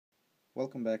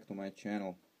Welcome back to my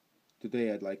channel.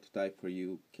 Today I'd like to tie for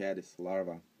you Caddis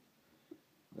Larva.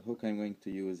 The hook I'm going to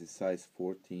use is size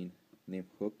 14 nymph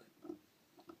hook,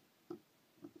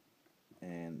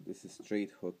 and this is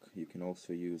straight hook. You can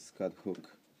also use cut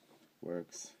hook,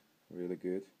 works really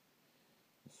good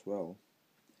as well.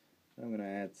 I'm going to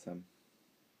add some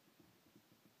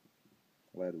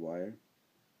lead wire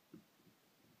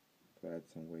to add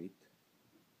some weight.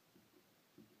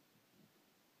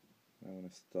 I'm going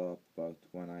to stop about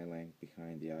 1 eye length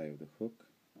behind the eye of the hook.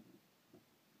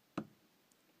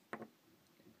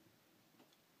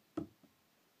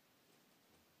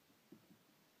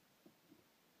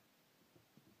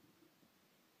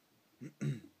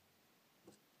 I'm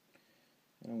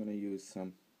going to use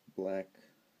some black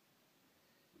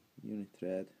uni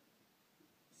thread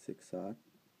 6/0.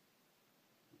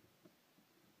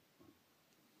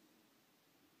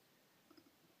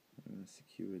 I'm going to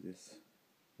secure this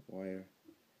wire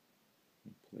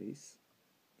in place.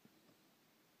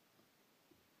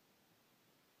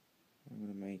 I'm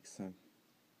going to make some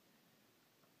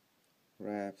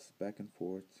wraps back and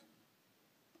forth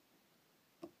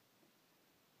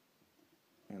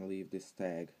and leave this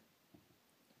tag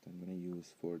that I'm going to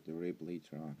use for the rib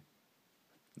later on.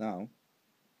 Now,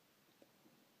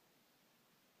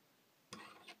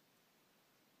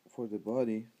 for the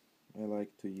body, I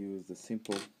like to use the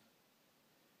simple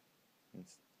and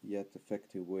yet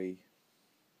effective way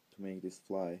to make this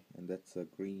fly, and that's a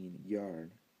green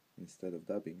yarn instead of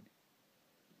dubbing.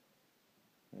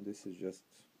 And this is just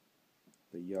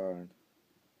the yarn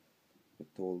that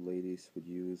old ladies would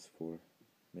use for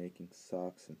making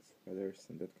socks and sweaters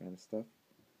and that kind of stuff.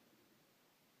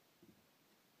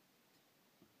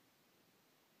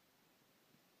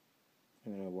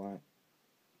 I'm going to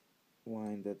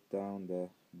wind that down the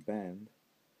band,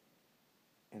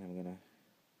 and I'm going to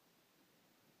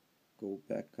go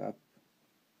back up.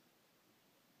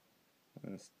 I'm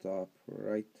going to stop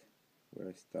right where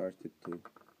I started to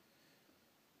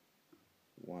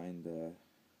wind the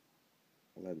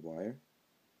lead wire.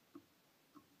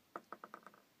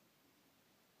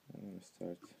 I'm going to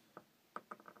start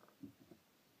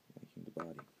making the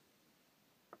body.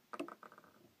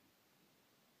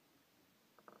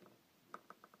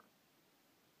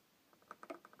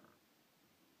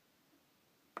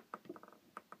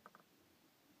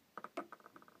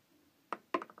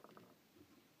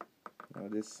 Now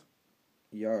this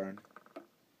yarn,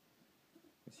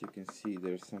 as you can see,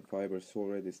 there's some fibers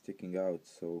already sticking out,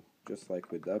 so just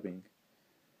like with dubbing,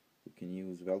 you can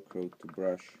use Velcro to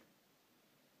brush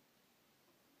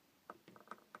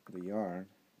the yarn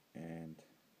and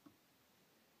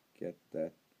get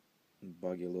that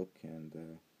buggy look and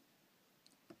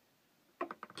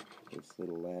those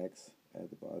little legs at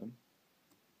the bottom.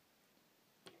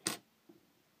 I'm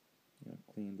going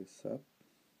to clean this up.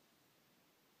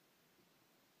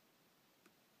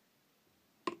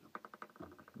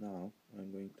 Now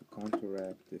I'm going to counter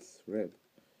wrap this rib.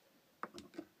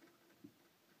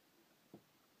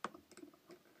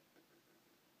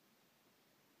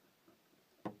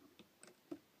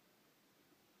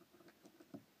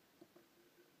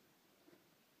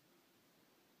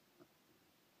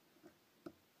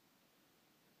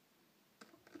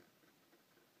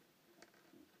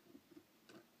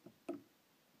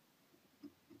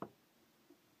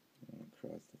 And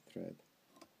across the thread.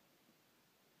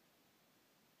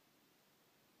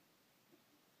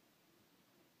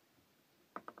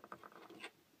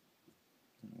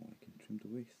 Now I can trim the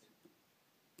waist.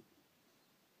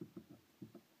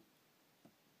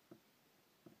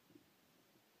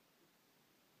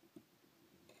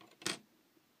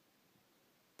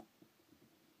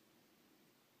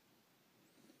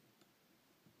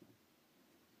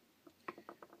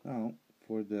 Now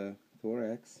for the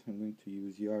thorax, I'm going to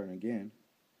use yarn again.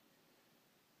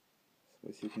 So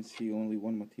as you can see, only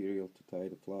one material to tie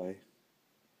the fly,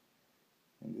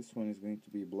 and this one is going to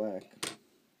be black.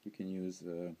 You can use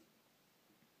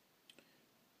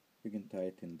you can tie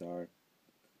it in dark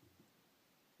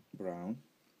brown.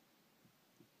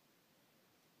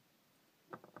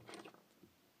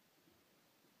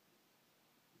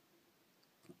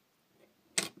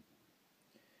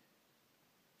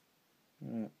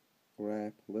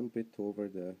 Wrap a little bit over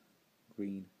the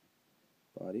green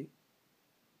body.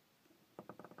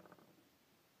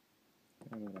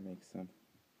 I'm going to make some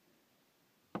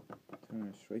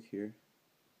turns right here.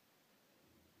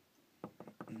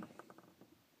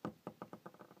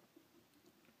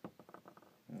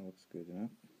 That looks good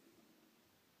enough.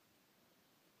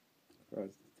 Cross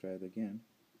the thread again.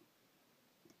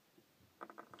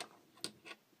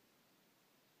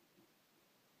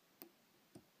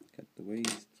 Cut the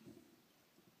waist.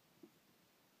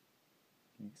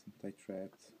 make some tight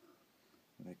traps,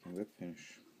 and I can whip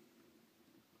finish.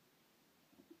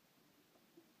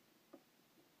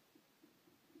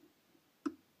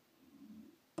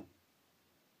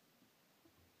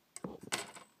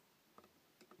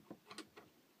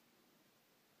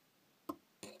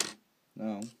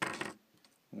 Now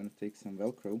I'm going to take some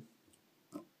Velcro.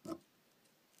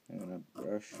 I'm going to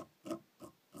brush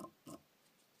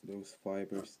those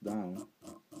fibers down.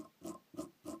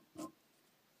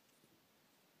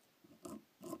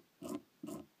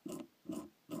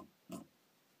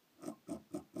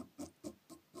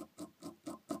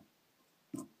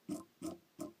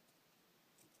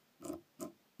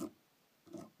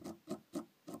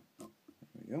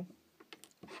 There we go.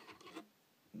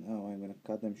 Now I'm going to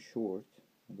cut them short,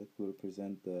 and that will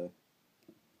represent the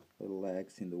little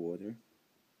legs in the water.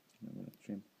 I'm going to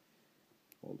trim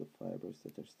all the fibers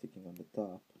that are sticking on the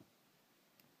top.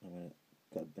 I'm going to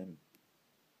cut them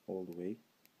all the way.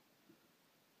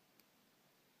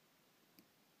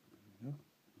 There we go.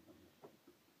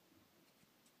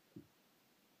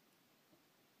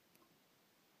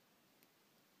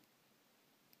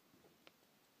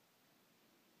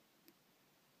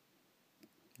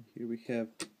 Here we have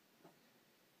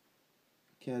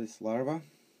Caddis Larva.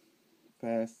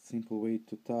 Fast, simple way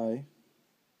to tie,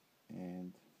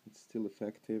 and it's still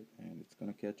effective, and it's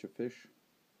gonna catch a fish.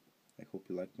 I hope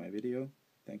you liked my video.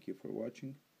 Thank you for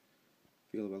watching.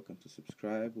 Feel welcome to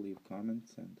subscribe, leave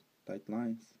comments, and tight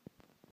lines.